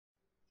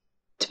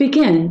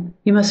begin,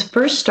 you must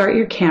first start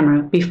your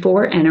camera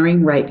before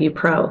entering RVP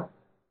Pro.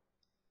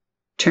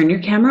 Turn your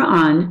camera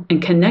on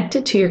and connect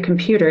it to your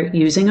computer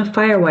using a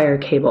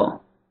firewire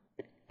cable.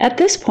 At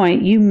this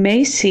point, you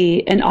may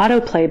see an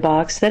autoplay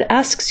box that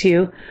asks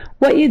you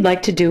what you'd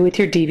like to do with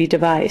your DV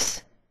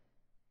device.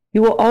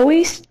 You will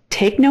always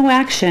take no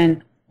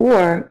action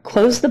or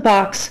close the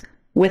box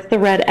with the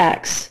red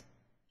X.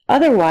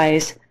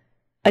 Otherwise,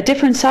 a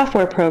different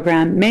software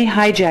program may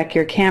hijack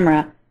your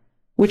camera,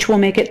 which will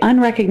make it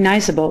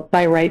unrecognizable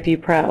by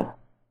RVP Pro.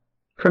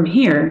 From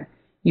here,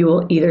 you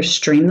will either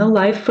stream the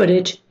live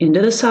footage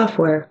into the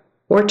software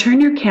or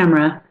turn your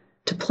camera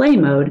to play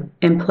mode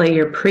and play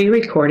your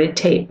pre-recorded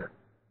tape.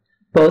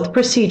 Both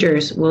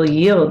procedures will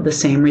yield the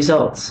same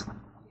results.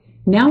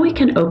 Now we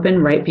can open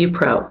RVP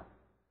Pro.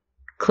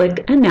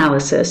 Click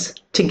Analysis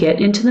to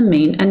get into the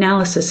main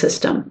analysis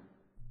system.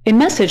 A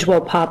message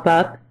will pop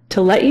up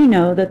to let you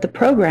know that the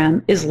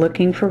program is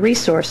looking for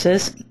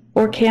resources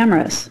or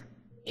cameras.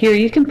 Here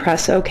you can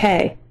press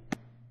OK.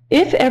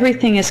 If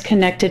everything is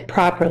connected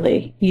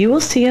properly, you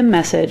will see a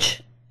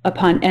message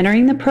upon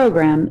entering the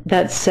program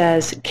that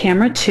says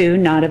Camera 2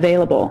 not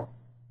available.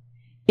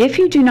 If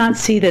you do not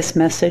see this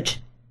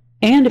message,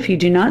 and if you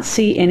do not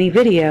see any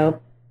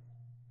video,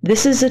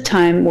 this is a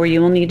time where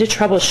you will need to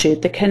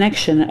troubleshoot the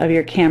connection of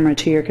your camera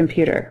to your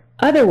computer.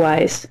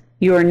 Otherwise,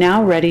 you are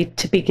now ready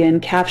to begin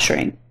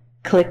capturing.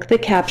 Click the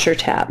Capture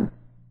tab.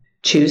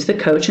 Choose the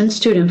Coach and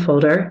Student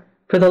folder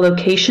for the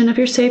location of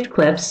your saved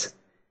clips,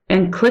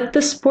 and click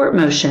the sport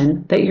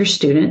motion that your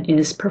student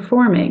is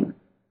performing.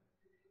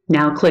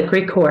 Now click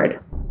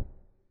Record.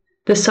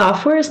 The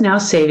software is now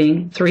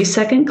saving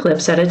 3-second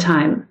clips at a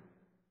time.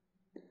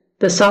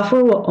 The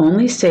software will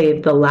only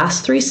save the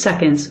last 3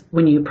 seconds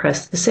when you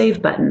press the Save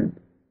button.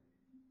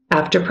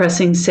 After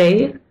pressing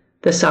Save,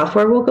 the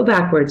software will go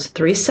backwards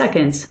 3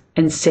 seconds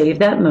and save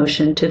that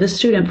motion to the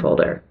student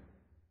folder.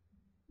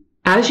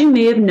 As you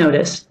may have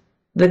noticed,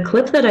 the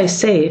clip that I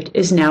saved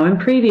is now in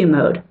preview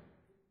mode.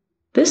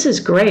 This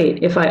is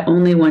great if I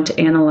only want to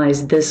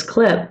analyze this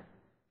clip,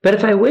 but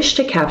if I wish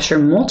to capture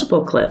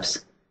multiple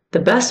clips,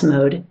 the best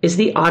mode is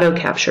the auto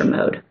capture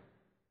mode.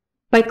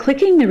 By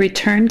clicking the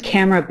Return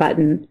Camera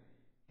button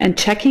and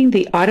checking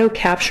the auto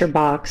capture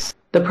box,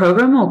 the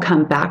program will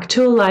come back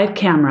to a live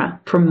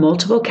camera for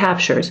multiple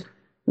captures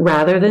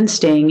rather than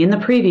staying in the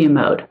preview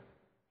mode.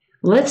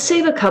 Let's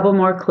save a couple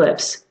more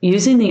clips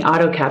using the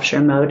auto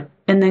capture mode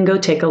and then go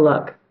take a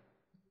look.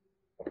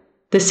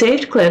 The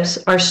saved clips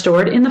are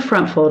stored in the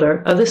front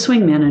folder of the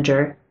Swing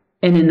Manager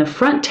and in the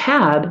front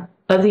tab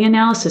of the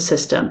analysis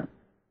system.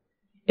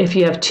 If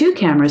you have 2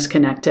 cameras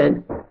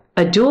connected,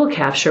 a dual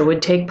capture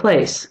would take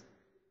place.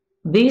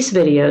 These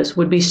videos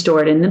would be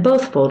stored in the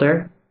Both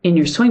folder in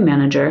your Swing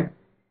Manager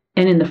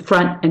and in the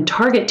front and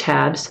target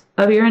tabs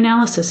of your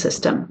analysis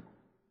system.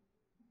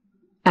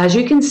 As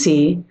you can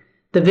see,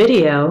 the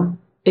video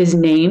is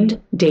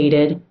named,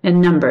 dated,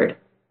 and numbered.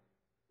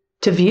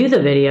 To view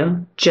the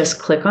video, just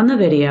click on the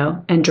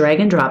video and drag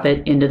and drop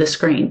it into the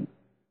screen.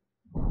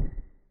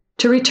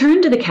 To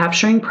return to the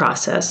capturing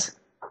process,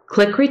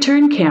 click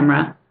Return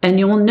Camera and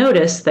you will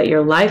notice that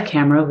your live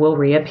camera will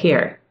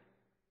reappear.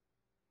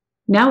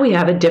 Now we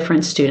have a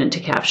different student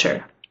to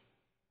capture.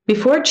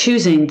 Before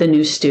choosing the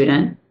new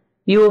student,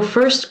 you will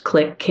first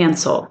click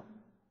Cancel.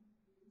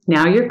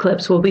 Now your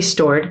clips will be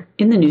stored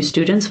in the New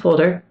Students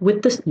folder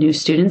with the new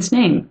student's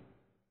name.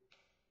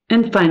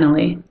 And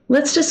finally,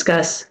 let's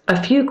discuss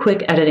a few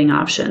quick editing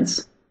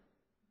options.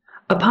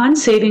 Upon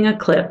saving a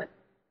clip,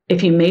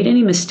 if you made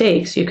any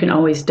mistakes, you can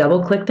always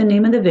double-click the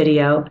name of the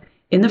video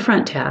in the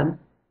front tab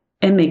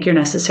and make your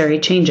necessary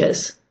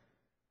changes.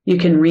 You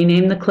can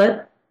rename the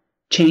clip,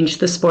 change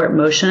the sport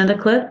motion of the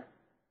clip,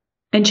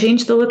 and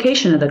change the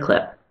location of the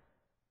clip.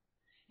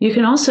 You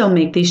can also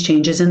make these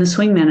changes in the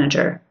Swing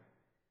Manager.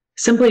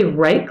 Simply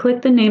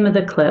right-click the name of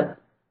the clip,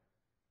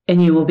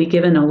 and you will be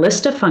given a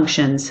list of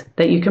functions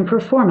that you can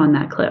perform on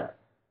that clip.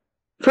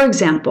 For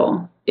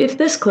example, if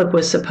this clip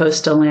was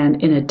supposed to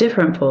land in a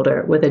different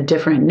folder with a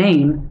different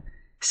name,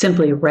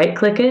 simply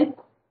right-click it,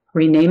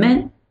 rename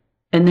it,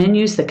 and then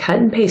use the Cut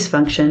and Paste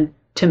function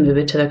to move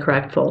it to the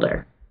correct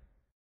folder.